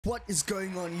What is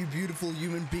going on, you beautiful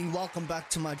human being? Welcome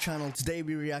back to my channel. Today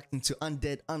we're reacting to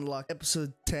Undead Unluck.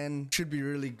 Episode 10 should be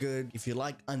really good. If you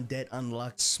like Undead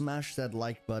Unluck, smash that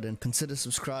like button. Consider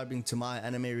subscribing to my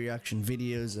anime reaction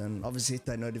videos and obviously hit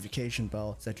that notification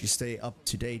bell so that you stay up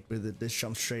to date with it. Let's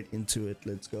jump straight into it.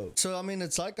 Let's go. So I mean,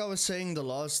 it's like I was saying the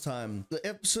last time. The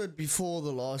episode before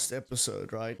the last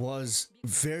episode, right, was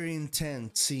very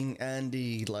intense, seeing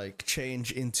Andy like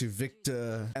change into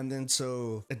Victor, and then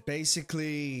so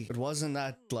it wasn't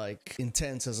that like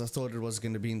intense as I thought it was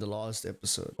going to be in the last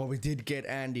episode, but we did get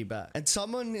Andy back. And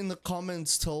someone in the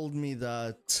comments told me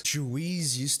that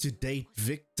Juiz used to date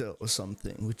Victor or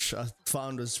something, which I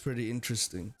found was pretty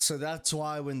interesting. So that's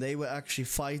why when they were actually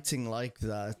fighting like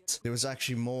that, there was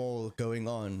actually more going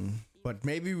on, but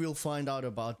maybe we'll find out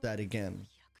about that again.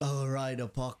 Oh right,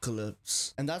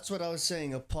 Apocalypse. And that's what I was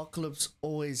saying. Apocalypse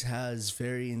always has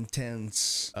very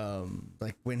intense,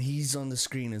 like when he's on the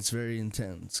screen, it's very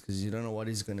intense because you don't know what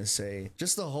he's gonna say.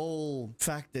 Just the whole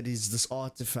fact that he's this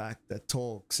artifact that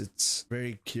talks, it's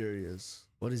very curious.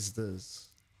 What is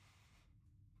this?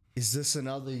 Is this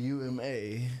another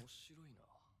UMA?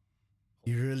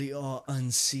 You really are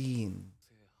unseen.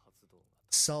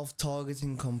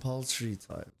 Self-targeting compulsory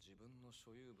type.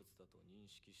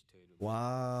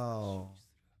 Wow.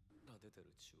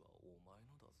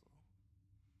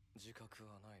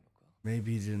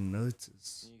 Maybe you didn't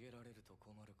notice.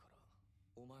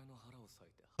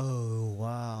 Oh,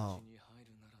 wow.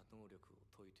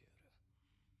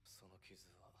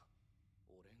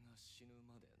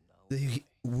 The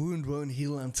wound won't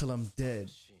heal until I'm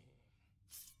dead.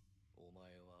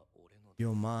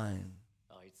 You're mine.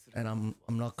 And I'm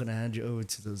not gonna hand you over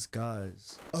to those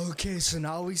guys. Okay, so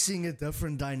now we're seeing a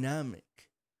different dynamic.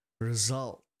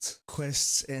 Result.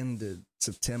 Quests ended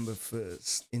September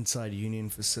 1st inside Union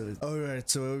facility. Alright,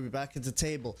 so we'll be back at the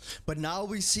table. But now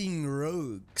we're seeing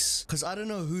rogues. Because I don't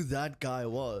know who that guy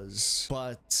was.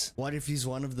 But what if he's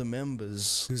one of the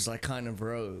members who's like kind of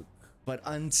rogue? But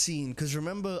unseen. Because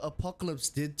remember, Apocalypse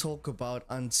did talk about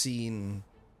unseen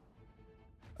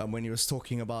when he was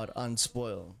talking about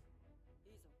unspoil.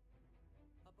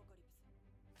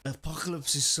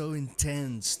 Apocalypse is so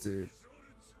intense, dude.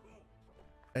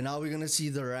 And now we're gonna see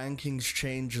the rankings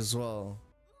change as well.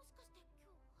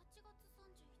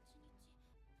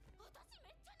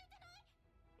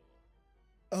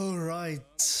 Oh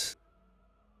right.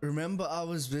 Remember I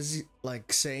was busy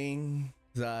like saying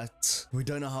that we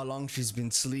don't know how long she's been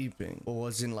sleeping, or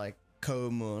was in like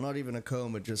coma, not even a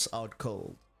coma, just out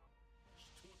cold.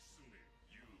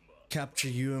 Capture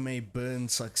UMA burn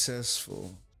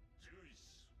successful.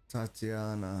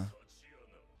 Tatiana.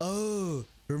 Oh,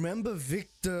 remember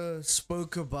Victor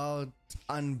spoke about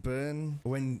unburn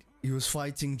when he was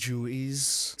fighting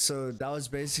Juiz? So that was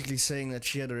basically saying that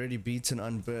she had already beaten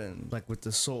unburn, like with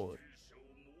the sword.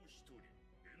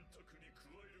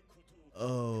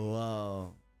 Oh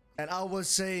wow. And I was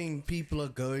saying people are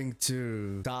going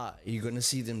to die. You're gonna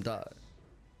see them die.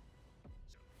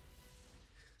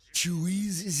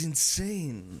 Juiz is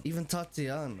insane. Even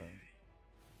Tatiana.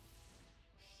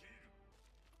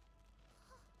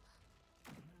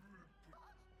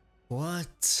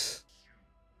 What?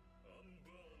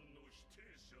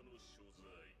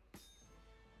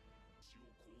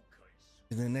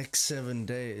 In the next 7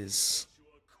 days.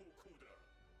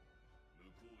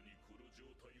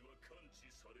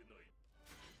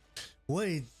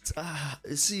 Wait,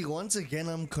 see, once again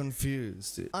I'm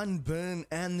confused. Unburn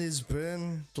and this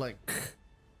burn, like...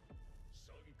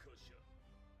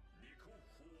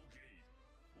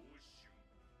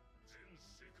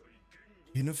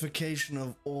 Unification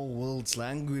of all world's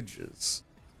languages.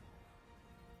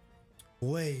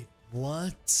 Wait,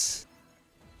 what?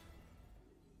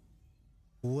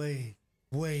 Wait,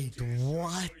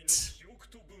 what?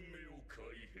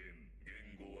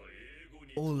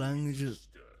 All languages.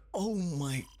 Oh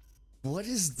my, what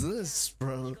is this,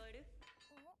 bro?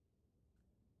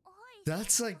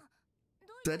 That's like,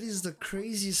 that is the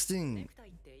craziest thing.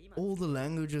 All the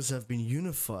languages have been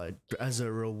unified as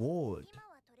a reward.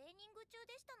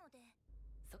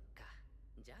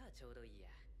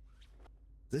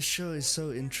 This show is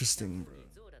so interesting, bro.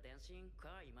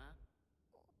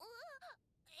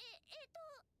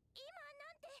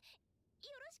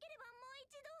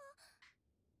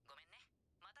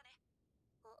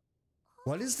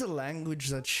 What is the language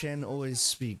that Shen always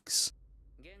speaks?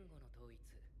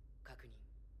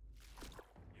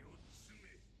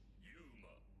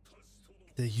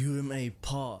 The UMA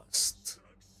past.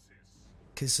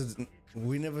 Okay, so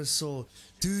we never saw.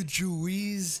 Dude,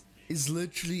 Juiz is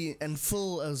literally and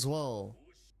full as well.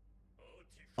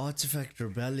 Artifact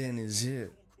Rebellion is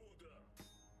here.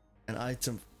 An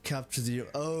item capture the...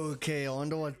 Okay, I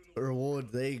wonder what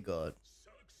reward they got.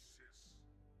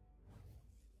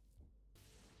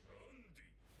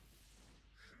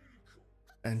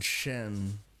 And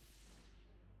Shen.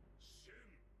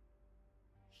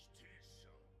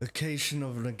 Location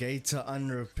of Negator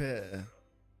Unrepair.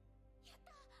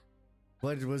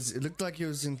 What it was? It looked like it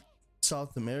was in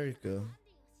South America.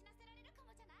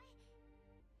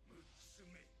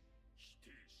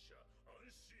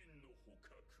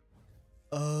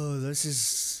 Oh, this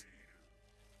is...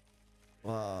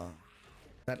 Wow.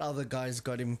 That other guy's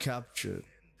got him captured.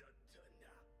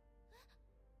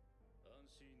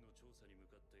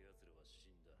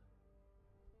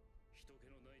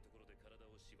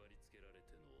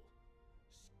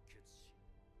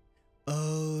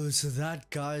 Oh, so that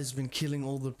guy's been killing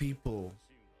all the people.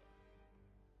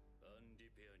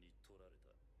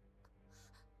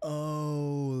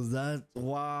 Oh, that...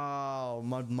 Wow.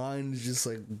 My mind is just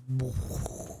like...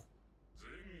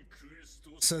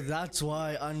 So that's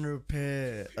why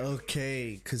Unrepair.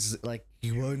 Okay, because like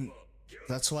he won't...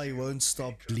 That's why he won't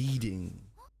stop bleeding.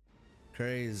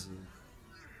 Crazy.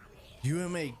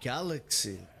 UMA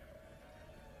Galaxy.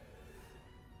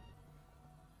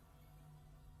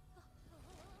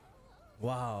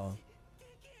 Wow.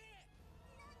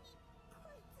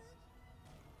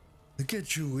 Look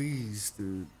at Louise,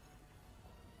 dude.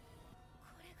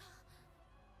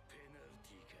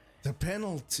 The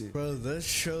penalty. Bro, this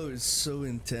show is so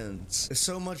intense. It's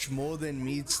so much more than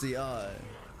meets the eye.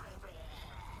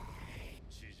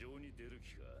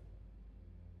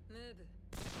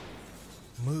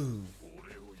 Move.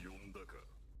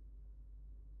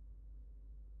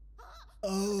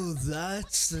 Oh,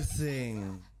 that's the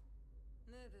thing.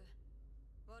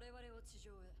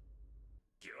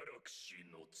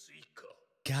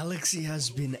 Galaxy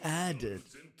has been added.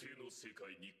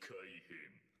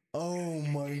 Oh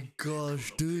my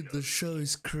gosh, dude, the show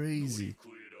is crazy.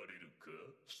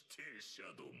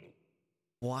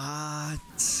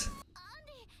 What?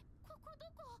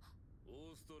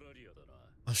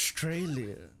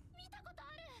 Australia.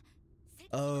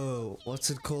 Oh, what's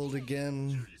it called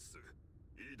again?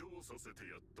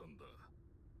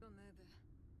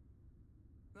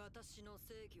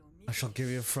 I shall give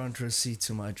you a front row seat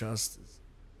to my justice.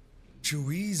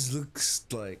 Louise looks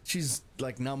like she's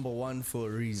like #1 for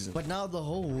a reason. But now the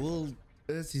whole world,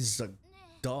 Earth is like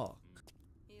dark.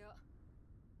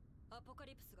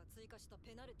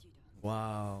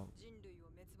 Wow.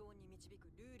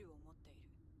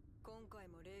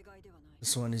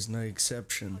 This one is no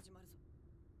exception.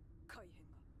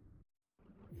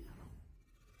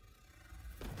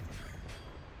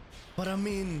 But I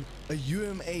mean, a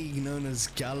UMA known as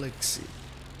Galaxy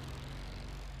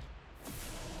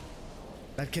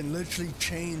that can literally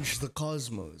change the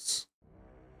cosmos.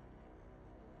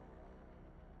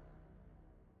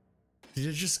 Did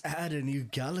it just add a new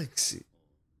galaxy?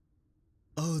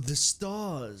 Oh, the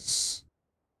stars.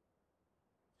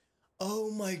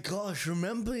 Oh my gosh,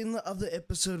 remember in the other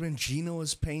episode when Gina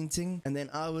was painting and then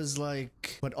I was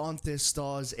like, but aren't there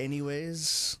stars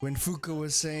anyways? When Fuka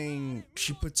was saying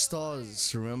she put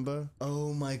stars, remember?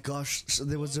 Oh my gosh, so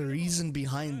there was a reason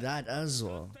behind that as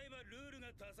well.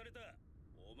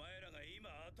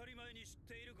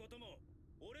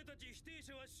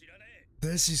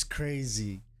 This is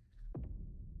crazy.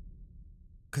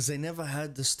 Because they never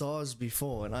had the stars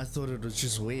before and I thought it was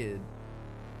just weird.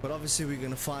 But obviously we're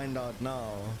gonna find out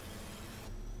now.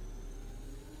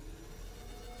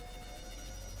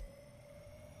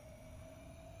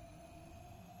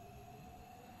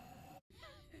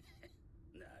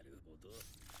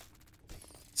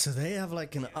 So they have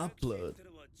like an upload.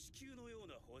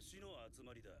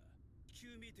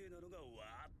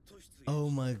 Oh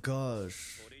my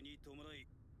gosh.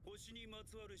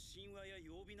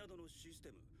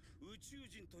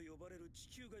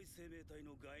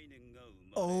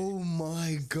 Oh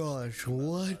my gosh,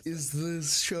 what is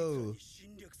this show?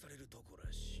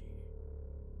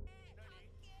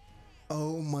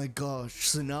 Oh my gosh,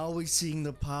 so now we're seeing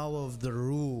the power of the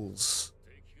rules.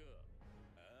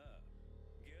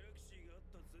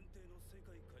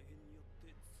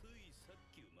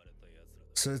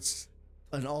 So it's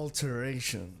an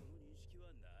alteration.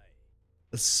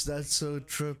 That's so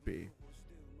trippy.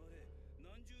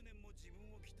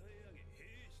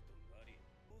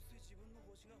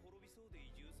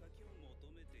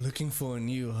 Looking for a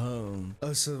new home.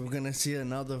 Oh, so we're gonna see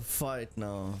another fight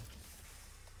now.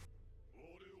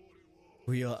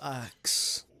 We are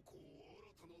Axe.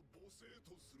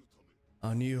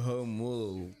 Our new home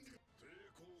world.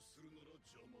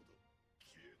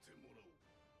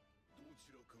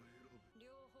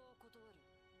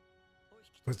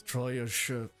 Withdraw your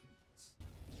ship.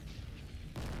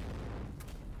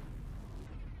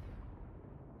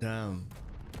 Damn.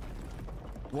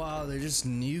 Wow, they just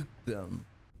nuked them.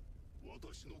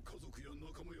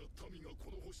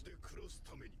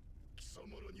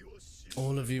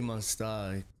 All of you must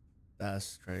die.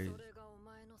 That's crazy.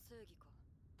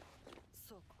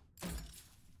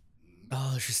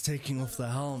 Oh, she's taking off the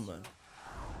helmet.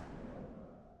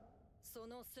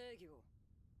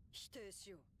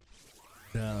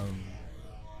 Damn.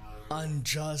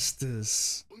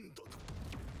 Injustice.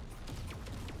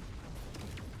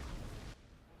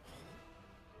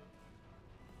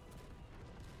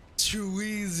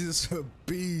 Chewie is a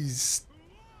beast.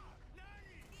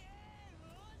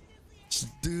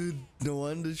 Dude, no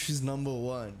wonder she's number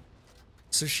one.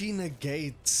 So she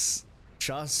negates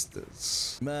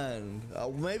justice. Man,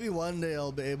 maybe one day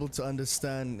I'll be able to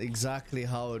understand exactly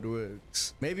how it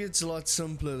works. Maybe it's a lot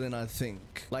simpler than I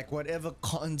think. Like whatever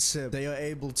concept, they are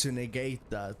able to negate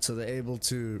that. So they're able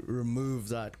to remove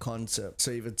that concept.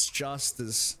 So if it's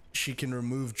justice, she can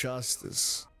remove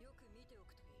justice.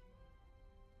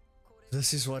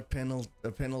 This is what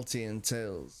a penalty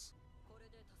entails.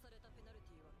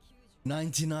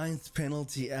 99th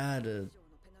penalty added.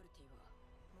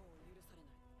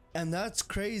 And that's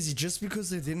crazy just because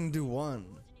they didn't do one.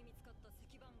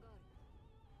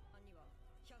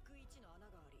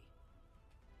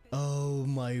 Oh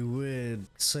my word.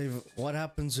 So what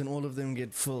happens when all of them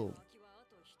get full?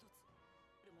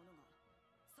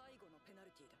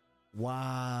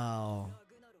 Wow.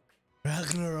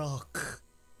 Ragnarok.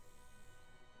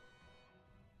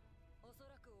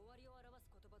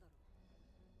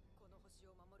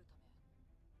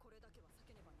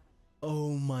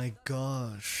 Oh my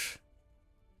gosh.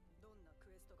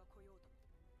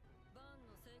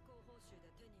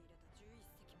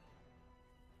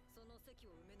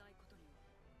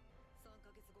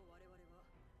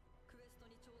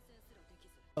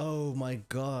 Oh my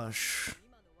gosh.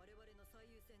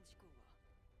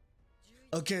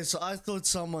 Okay, so I thought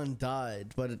someone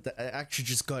died, but it actually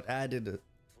just got added.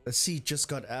 A seat just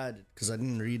got added because I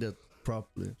didn't read it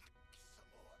properly.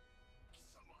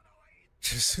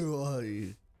 Just who are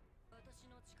you?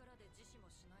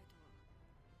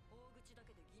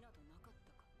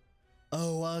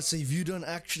 Oh wow, so if you don't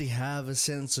actually have a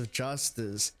sense of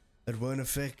justice, it won't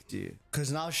affect you.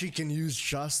 Because now she can use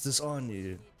justice on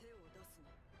you.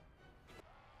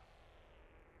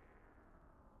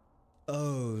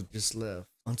 Oh, just left.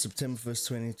 On September 1st,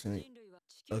 2020.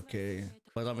 Okay.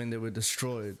 But I mean, they were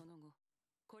destroyed.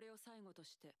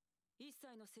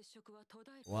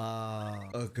 Wow.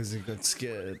 Oh, because they got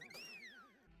scared.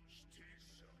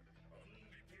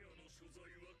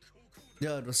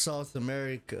 Yeah, it was South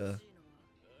America.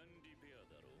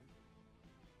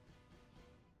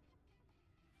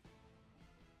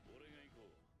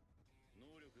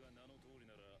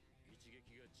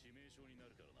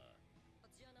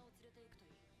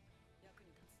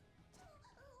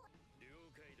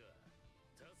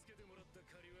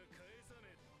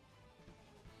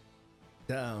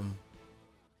 Damn.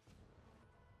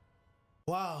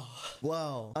 Wow.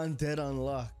 Wow. Undead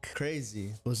Unluck.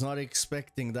 Crazy. Was not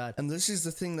expecting that. And this is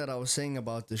the thing that I was saying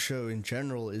about the show in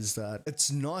general, is that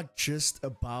it's not just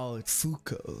about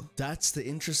Fuko. That's the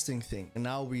interesting thing. And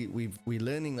now we're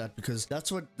learning that because that's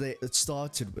what it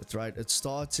started with, right? It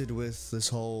started with this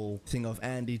whole thing of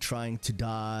Andy trying to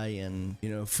die and, you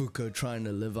know, Fuko trying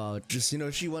to live out. Just, you know,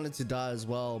 she wanted to die as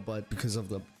well, but because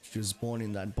of she was born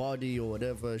in that body or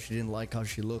whatever, she didn't like how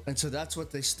she looked. And so that's what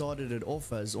they started it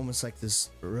off as, almost like this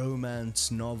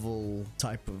romance novel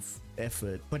type of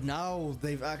effort. But now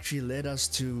they've actually led us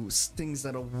to things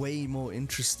that are way more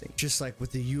interesting, just like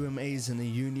with the UMAs and the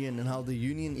Union, and how the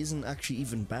Union isn't actually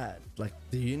even bad. Like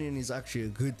the Union is actually a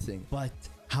good thing. But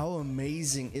how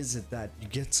amazing is it that you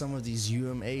get some of these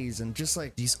UMAs and just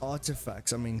like these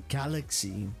artifacts? I mean,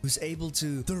 Galaxy, who's able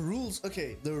to... The rules,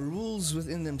 okay, the rules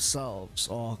within themselves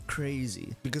are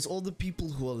crazy. Because all the people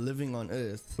who are living on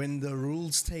Earth, when the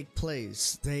rules take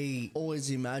place, they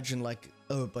always imagine like,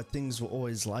 oh, but things were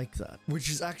always like that. Which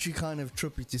is actually kind of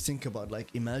trippy to think about. Like,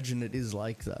 imagine it is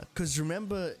like that. Because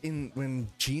remember when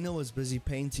Gina was busy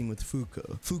painting with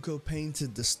Fuko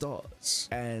painted the stars.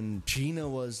 And Gina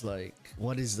was like,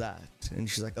 what is that? And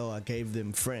she's like, oh, I gave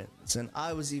them friends. And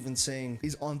I was even saying,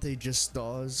 aren't they just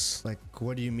stars? Like,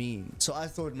 what do you mean? So I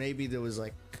thought maybe there was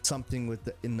like something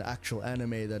in the actual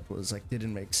anime that was like,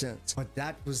 didn't make sense. But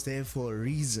that was there for a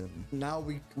reason. Now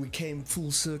we came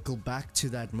full circle back to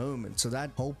that moment. So that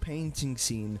whole painting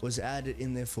scene was added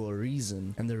in there for a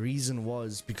reason, and the reason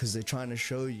was because they're trying to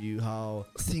show you how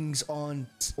things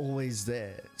aren't always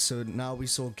there. So now we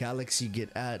saw Galaxy get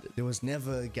added. There was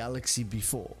never a Galaxy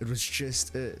before, it was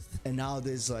just Earth, and now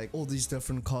there's like all these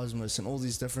different cosmos and all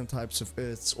these different types of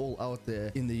Earths all out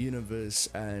there in the universe.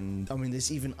 And I mean,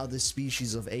 there's even other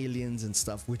species of aliens and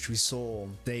stuff, which we saw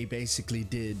they basically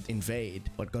did invade,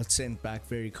 but got sent back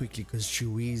very quickly because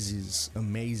Chewiz is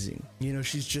amazing. You know,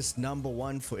 she's just number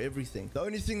one for everything. The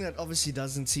only thing that obviously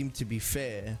doesn't seem to be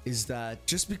fair is that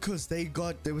just because they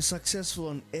were successful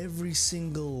on every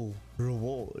single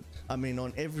reward, I mean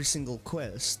on every single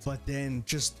quest, but then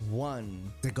just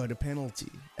one, they got a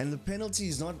penalty. And the penalty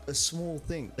is not a small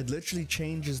thing. It literally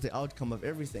changes the outcome of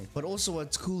everything. But also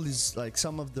what's cool is like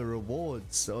some of the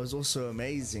rewards that was also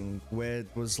amazing, where it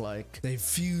was like they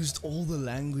fused all the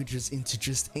languages into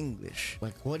just English.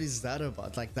 Like, what is that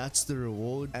about? Like, that's the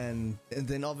reward. And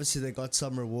then obviously they got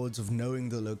some rewards of knowing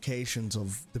the locations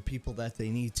of the people that they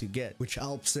need to get, which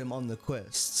helps them on the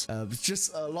quests. It's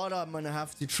just a lot I'm gonna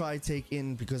have to try take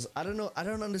in, because I don't know, I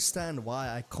don't understand why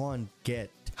I can't get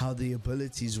how the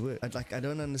abilities work. I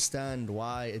don't understand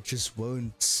why it just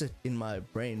won't sit in my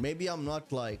brain. Maybe I'm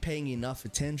not like paying enough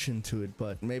attention to it,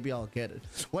 but maybe I'll get it.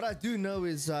 What I do know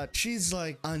is that she's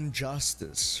like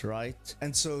injustice, right?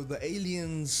 And so the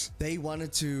aliens, they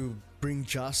wanted to bring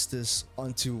justice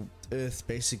onto Earth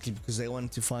basically because they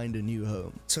wanted to find a new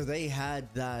home. So they had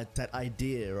that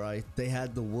idea, right? They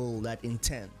had the will, that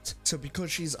intent. So because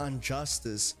she's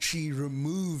injustice, she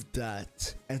removed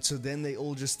that, and so then they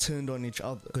all just turned on each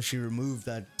other because she removed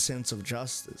that sense of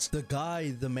justice. The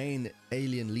guy, the main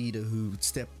alien leader who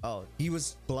stepped out, he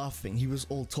was bluffing. He was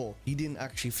all talk. He didn't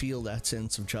actually feel that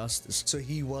sense of justice, so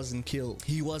he wasn't killed.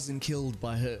 He wasn't killed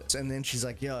by her. And then she's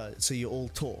like, yeah, so you all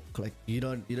talk, like you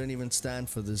don't even stand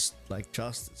for this like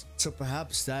justice. So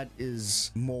perhaps that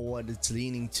is more what it's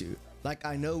leaning to. Like,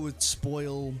 I know with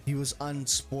Spoil, he was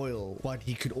unspoiled, but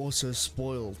he could also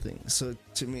spoil things. So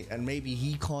to me, and maybe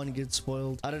he can't get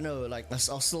spoiled. I don't know, like,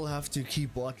 I'll still have to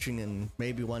keep watching and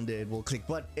maybe one day it will click.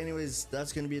 But anyways,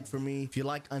 that's gonna be it for me. If you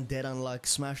like Undead Unluck,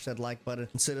 smash that like button.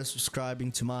 Consider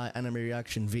subscribing to my anime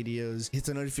reaction videos. Hit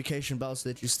the notification bell so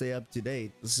that you stay up to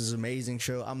date. This is an amazing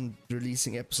show. I'm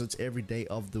releasing episodes every day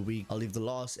of the week. I'll leave the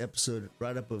last episode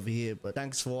right up over here. But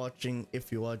thanks for watching.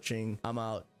 If you're watching, I'm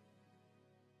out.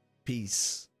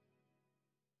 Peace.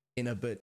 In a bit.